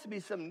there has to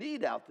be some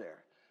need out there.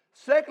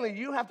 Secondly,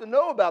 you have to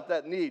know about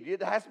that need.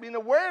 There has to be an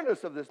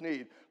awareness of this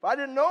need. If I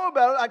didn't know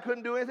about it, I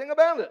couldn't do anything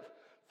about it.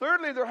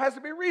 Thirdly, there has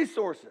to be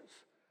resources.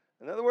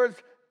 In other words,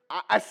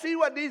 I see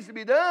what needs to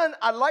be done.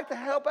 I'd like to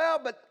help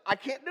out, but I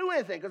can't do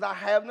anything because I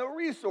have no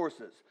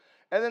resources.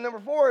 And then number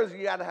 4 is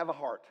you got to have a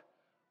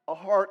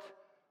heart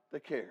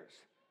that cares.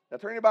 Now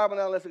turn your Bible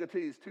now, let's look at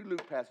these 2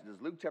 Luke passages,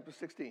 Luke chapter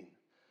 16.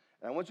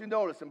 And I want you to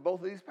notice in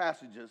both of these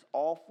passages,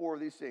 all 4 of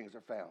these things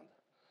are found.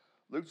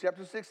 Luke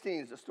chapter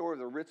 16 is the story of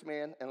the rich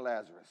man and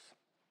Lazarus.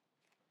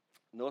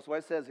 Notice what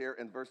it says here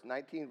in verse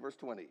 19, verse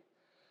 20.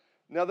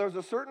 Now there's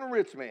a certain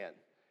rich man.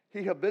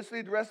 He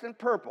habitually dressed in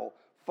purple,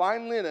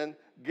 fine linen,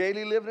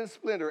 gaily lived in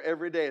splendor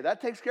every day.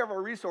 That takes care of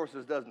our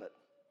resources, doesn't it?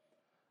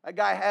 That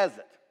guy has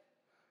it.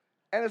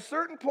 And a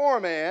certain poor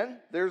man,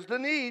 there's the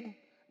need,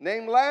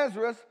 named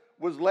Lazarus,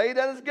 was laid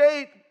at his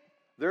gate.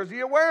 There's the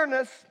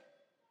awareness,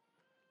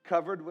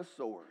 covered with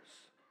sores.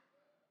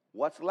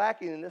 What's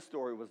lacking in this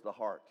story was the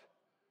heart.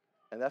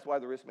 And that's why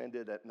the rich man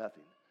did that,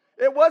 nothing.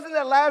 It wasn't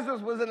that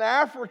Lazarus was in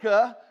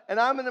Africa and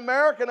I'm an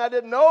American, I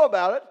didn't know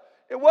about it.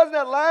 It wasn't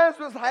that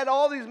Lazarus had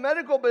all these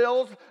medical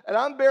bills and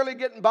I'm barely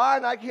getting by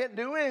and I can't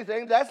do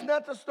anything. That's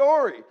not the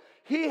story.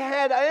 He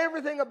had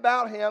everything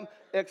about him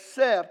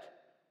except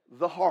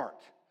the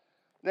heart.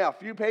 Now, a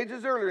few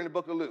pages earlier in the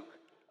book of Luke,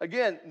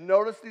 again,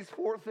 notice these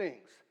four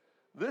things.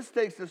 This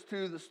takes us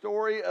to the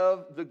story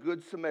of the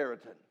Good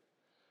Samaritan.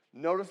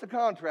 Notice the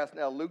contrast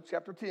now, Luke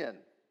chapter 10,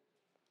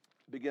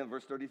 begin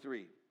verse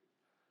 33.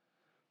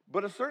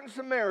 But a certain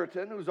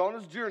Samaritan who was on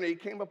his journey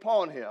came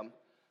upon him.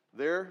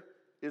 There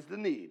is the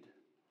need.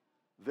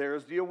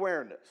 There's the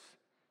awareness.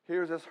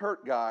 Here's this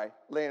hurt guy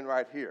laying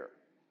right here.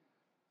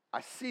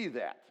 I see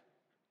that.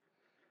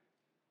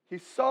 He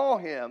saw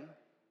him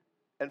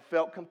and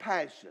felt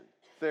compassion.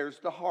 There's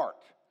the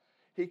heart.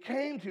 He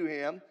came to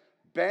him,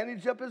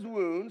 bandaged up his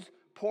wounds,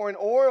 pouring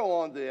oil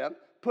on them,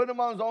 put him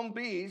on his own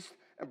beast,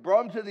 and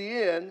brought him to the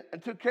inn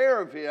and took care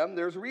of him.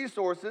 There's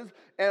resources.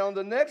 And on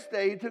the next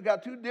day, he took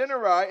out 2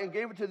 denarii and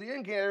gave it to the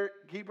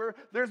innkeeper.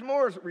 There's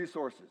more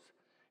resources.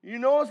 You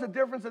notice the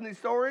difference in these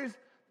stories?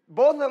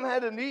 Both of them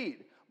had a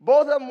need.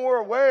 Both of them were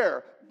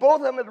aware.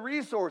 Both of them had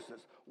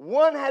resources.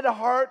 One had a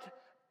heart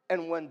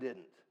and one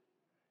didn't.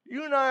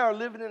 You and I are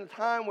living in a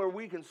time where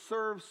we can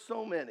serve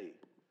so many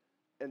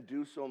and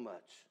do so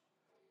much.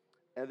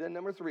 And then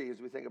number 3, as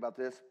we think about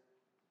this,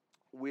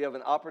 we have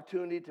an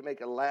opportunity to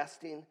make a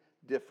lasting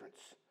difference.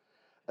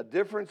 A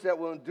difference that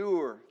will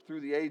endure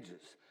through the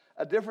ages.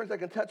 A difference that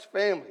can touch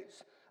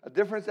families. A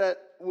difference that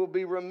will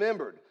be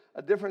remembered.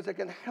 A difference that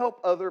can help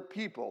other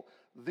people.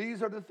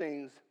 These are the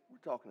things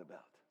we're talking about.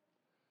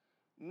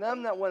 Now,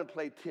 I'm not one to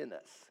play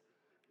tennis.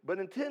 But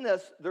in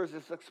tennis, there's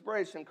this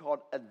expression called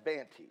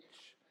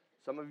advantage.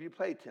 Some of you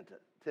play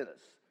tennis.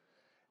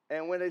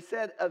 And when they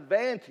said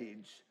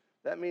advantage,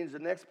 that means the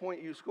next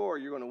point you score,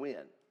 you're going to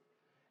win.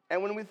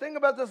 And when we think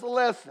about this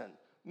lesson,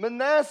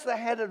 Manasseh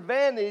had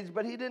advantage,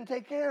 but he didn't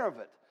take care of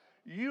it.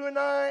 You and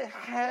I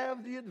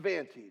have the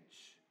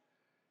advantage.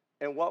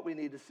 And what we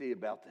need to see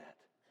about that.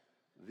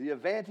 The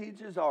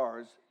advantage is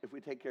ours if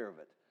we take care of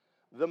it.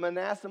 The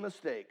Manasseh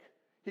mistake.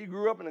 He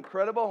grew up in an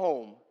incredible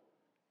home,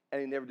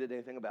 and he never did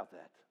anything about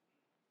that.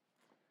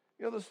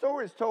 You know, the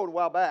story is told a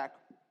while back.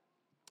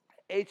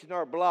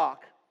 H&R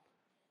Block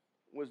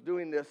was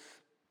doing this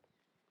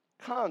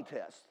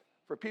contest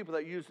for people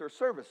that use their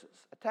services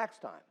at tax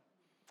time.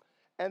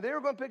 And they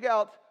were going to pick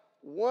out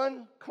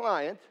one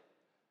client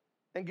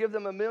and give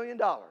them $1 million.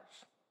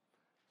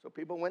 So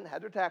people went and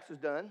had their taxes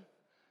done.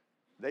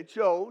 They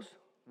chose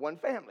one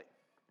family.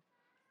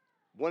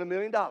 Won $1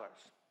 million.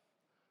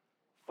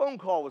 Phone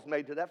call was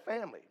made to that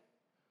family.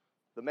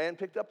 The man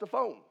picked up the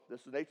phone.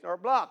 This is H&R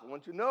Block. I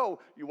want you to know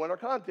you won our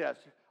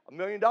contest. $1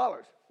 million.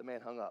 The man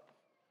hung up.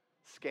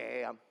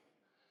 Scam.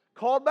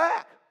 Called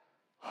back.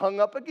 Hung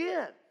up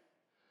again.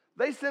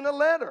 They sent a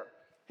letter.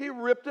 He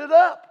ripped it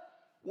up.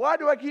 Why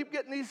do I keep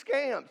getting these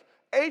scams?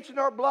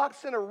 H&R Block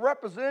sent a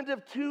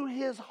representative to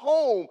his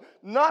home,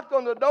 knocked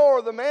on the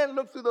door. The man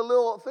looked through the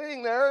little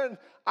thing there, and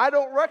I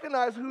don't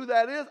recognize who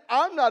that is.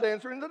 I'm not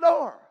answering the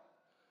door.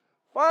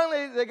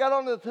 Finally, they got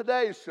on the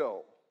Today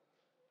Show.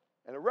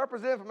 And a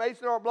representative from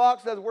H&R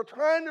Block says, we're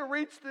trying to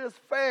reach this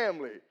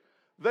family.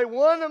 They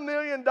won $1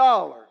 million.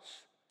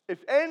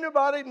 If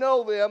anybody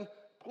know them,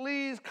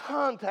 please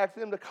contact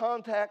them to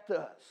contact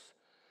us.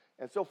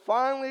 And so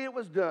finally it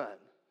was done.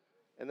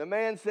 And the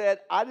man said,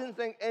 I didn't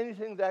think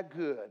anything that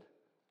good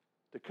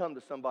to come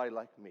to somebody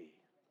like me.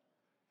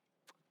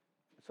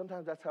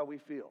 Sometimes that's how we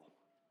feel.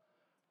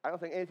 I don't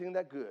think anything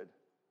that good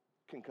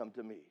can come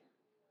to me.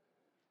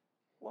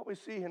 What we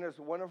see here is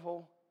a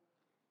wonderful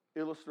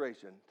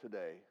illustration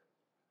today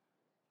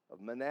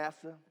of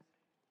Manasseh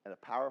and a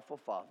powerful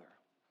father.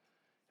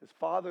 His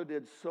father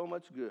did so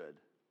much good,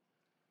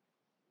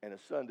 and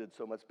his son did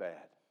so much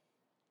bad.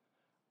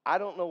 I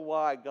don't know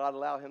why God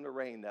allowed him to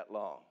reign that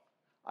long.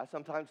 I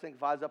sometimes think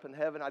if I was up in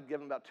heaven, I'd give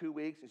him about 2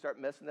 weeks and start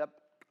messing up.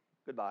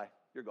 Goodbye,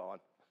 you're gone.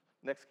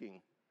 Next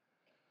king.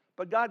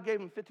 But God gave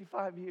him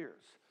 55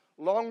 years,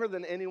 longer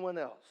than anyone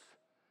else.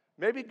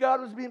 Maybe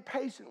God was being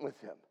patient with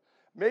him.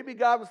 Maybe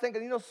God was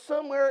thinking,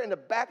 somewhere in the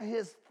back of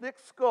his thick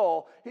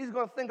skull, he's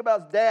going to think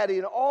about his daddy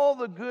and all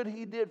the good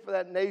he did for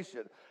that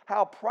nation.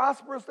 How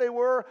prosperous they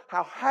were,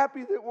 how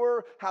happy they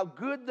were, how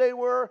good they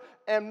were,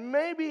 and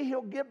maybe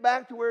he'll get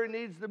back to where he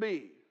needs to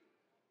be.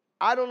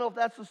 I don't know if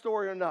that's the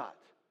story or not.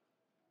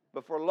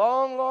 But for a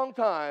long, long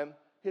time,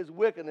 his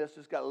wickedness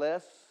just got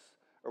less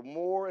or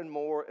more and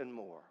more and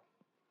more.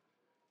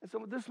 And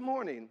so this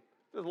morning,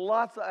 there's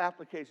lots of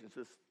applications to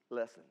this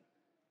lesson.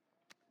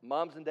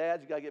 Moms and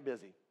dads, you got to get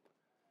busy.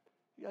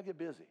 You got to get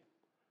busy.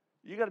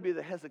 You got to be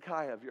the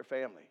Hezekiah of your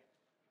family.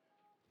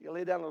 You got to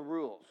lay down the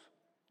rules.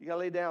 You got to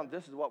lay down,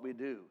 this is what we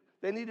do.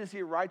 They need to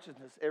see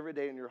righteousness every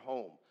day in your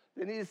home.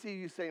 They need to see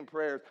you saying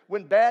prayers.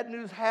 When bad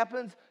news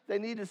happens, they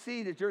need to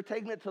see that you're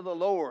taking it to the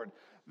Lord.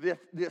 The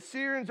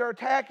Assyrians are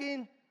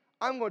attacking,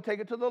 I'm going to take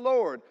it to the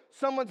Lord.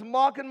 Someone's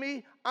mocking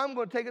me, I'm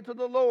going to take it to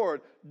the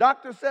Lord.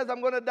 Doctor says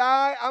I'm going to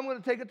die, I'm going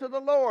to take it to the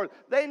Lord.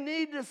 They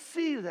need to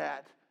see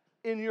that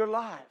in your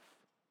life.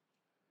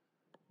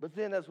 But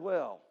then as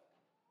well,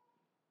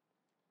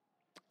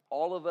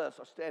 all of us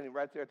are standing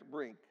right there at the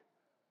brink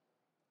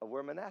of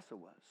where Manasseh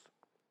was.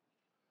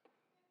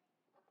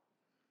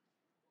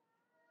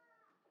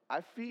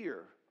 I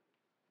fear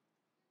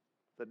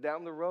that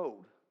down the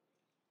road,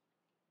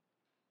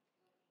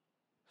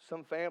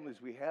 some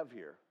families we have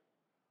here,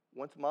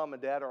 once mom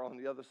and dad are on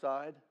the other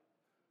side,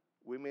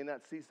 we may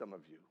not see some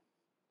of you.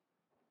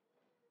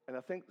 And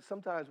I think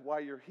sometimes why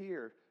you're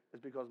here is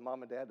because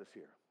mom and dad is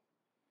here.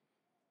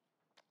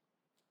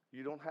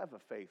 You don't have a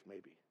faith,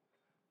 maybe.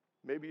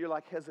 Maybe you're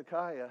like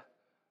Hezekiah,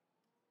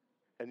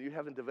 and you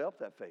haven't developed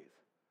that faith.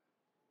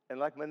 And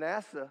like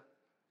Manasseh,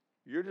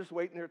 you're just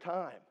waiting your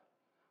time.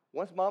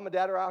 Once mom and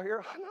dad are out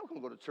here, I'm not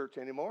going to go to church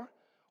anymore.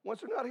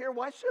 Once they're not here,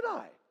 why should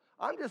I?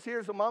 I'm just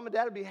here so mom and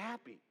dad will be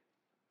happy.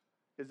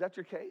 Is that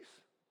your case?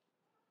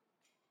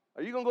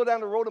 Are you going to go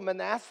down the road of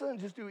Manasseh and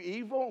just do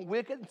evil and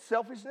wicked and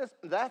selfishness?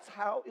 That's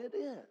how it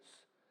is.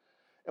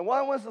 And what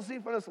I want us to see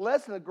from this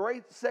lesson, a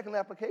great second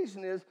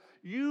application is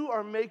you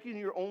are making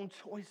your own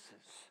choices.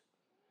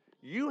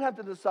 You have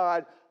to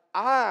decide,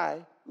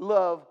 I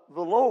love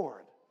the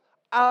Lord.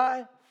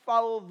 I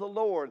follow the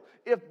Lord.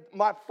 If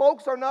my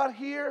folks are not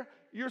here,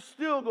 you're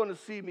still going to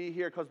see me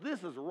here because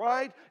this is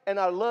right and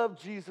I love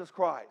Jesus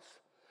Christ.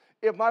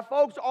 If my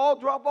folks all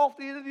drop off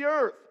the end of the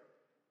earth,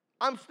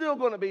 I'm still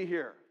going to be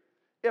here.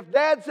 If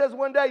Dad says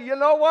one day, you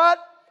know what?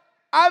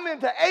 I'm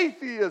into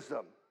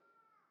atheism.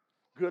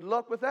 Good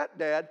luck with that,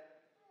 Dad.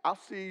 I'll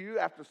see you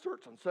after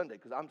church on Sunday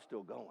because I'm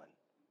still going.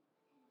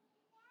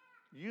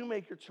 You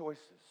make your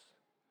choices.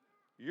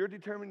 You're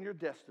determining your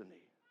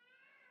destiny.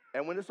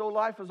 And when this old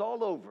life is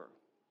all over,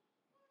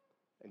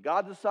 and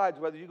God decides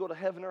whether you go to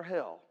heaven or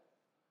hell,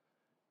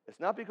 it's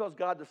not because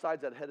God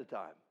decides that ahead of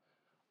time.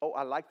 Oh,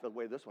 I like the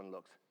way this one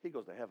looks. He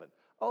goes to heaven.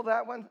 Oh,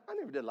 that one, I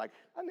never did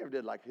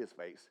like his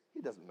face.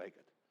 He doesn't make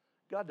it.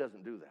 God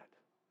doesn't do that.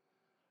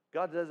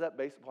 God does that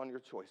based upon your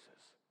choices.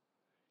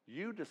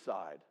 You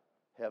decide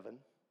heaven.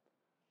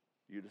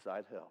 You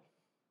decide hell.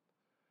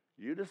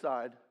 You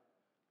decide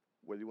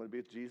whether you want to be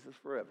with Jesus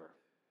forever.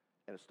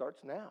 And it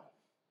starts now.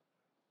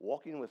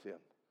 Walking with him.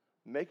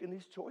 Making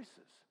these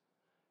choices.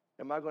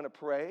 Am I going to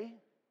pray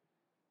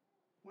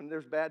when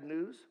there's bad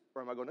news,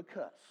 or am I going to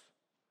cuss?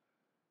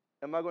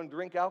 Am I going to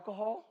drink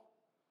alcohol,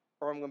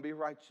 or am I going to be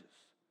righteous?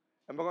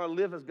 Am I going to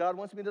live as God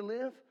wants me to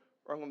live,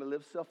 or am I going to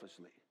live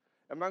selfishly?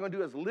 Am I going to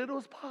do as little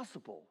as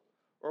possible,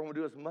 or am I going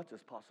to do as much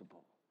as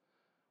possible?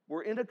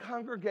 We're in a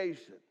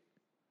congregation.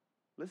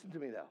 Listen to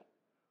me now.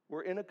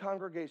 We're in a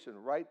congregation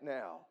right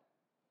now,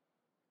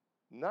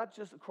 not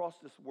just across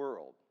this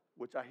world,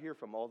 which I hear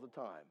from all the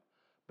time,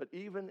 but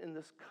even in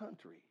this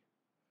country,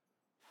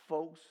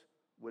 folks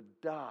would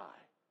die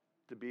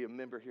to be a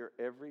member here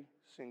every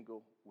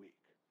single week.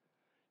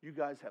 You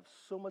guys have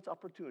so much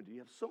opportunity. You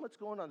have so much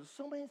going on. There's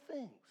so many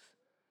things.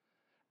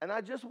 And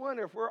I just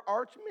wonder if we're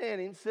Arch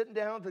Manning sitting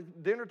down at the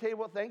dinner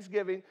table at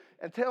Thanksgiving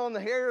and telling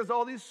here's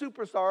all these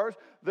superstars.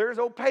 There's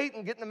old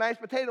Peyton getting the mashed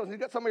potatoes. He's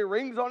got so many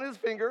rings on his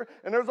finger.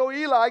 And there's old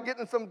Eli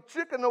getting some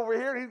chicken over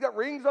here. He's got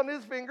rings on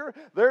his finger.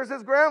 There's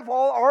his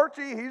grandpa,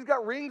 Archie. He's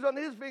got rings on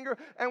his finger.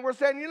 And we're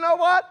saying, you know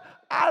what?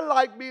 I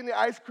like being the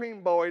ice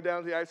cream boy down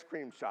at the ice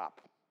cream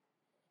shop.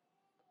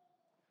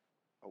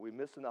 Are we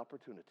missing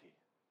opportunity?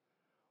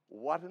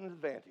 What an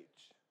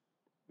advantage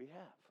we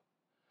have.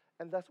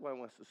 And that's what I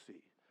want us to see.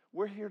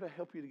 We're here to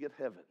help you to get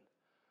heaven.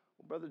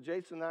 Well, Brother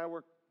Jason and I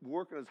were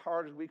working as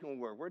hard as we can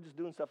work. We're just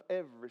doing stuff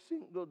every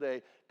single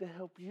day to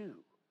help you.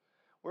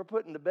 We're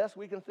putting the best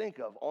we can think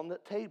of on the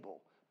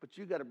table, but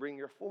you got to bring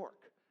your fork.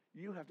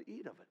 You have to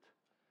eat of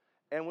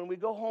it. And when we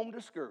go home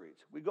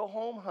discouraged, we go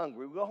home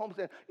hungry, we go home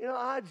saying,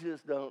 I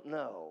just don't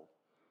know.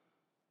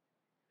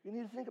 You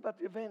need to think about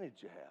the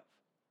advantage you have.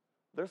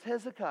 There's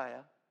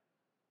Hezekiah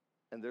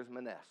and there's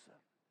Manasseh.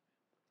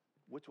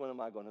 Which one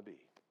am I going to be?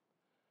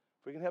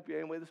 If we can help you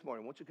anyway this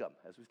morning, won't you come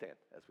as we stand,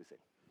 as we sing.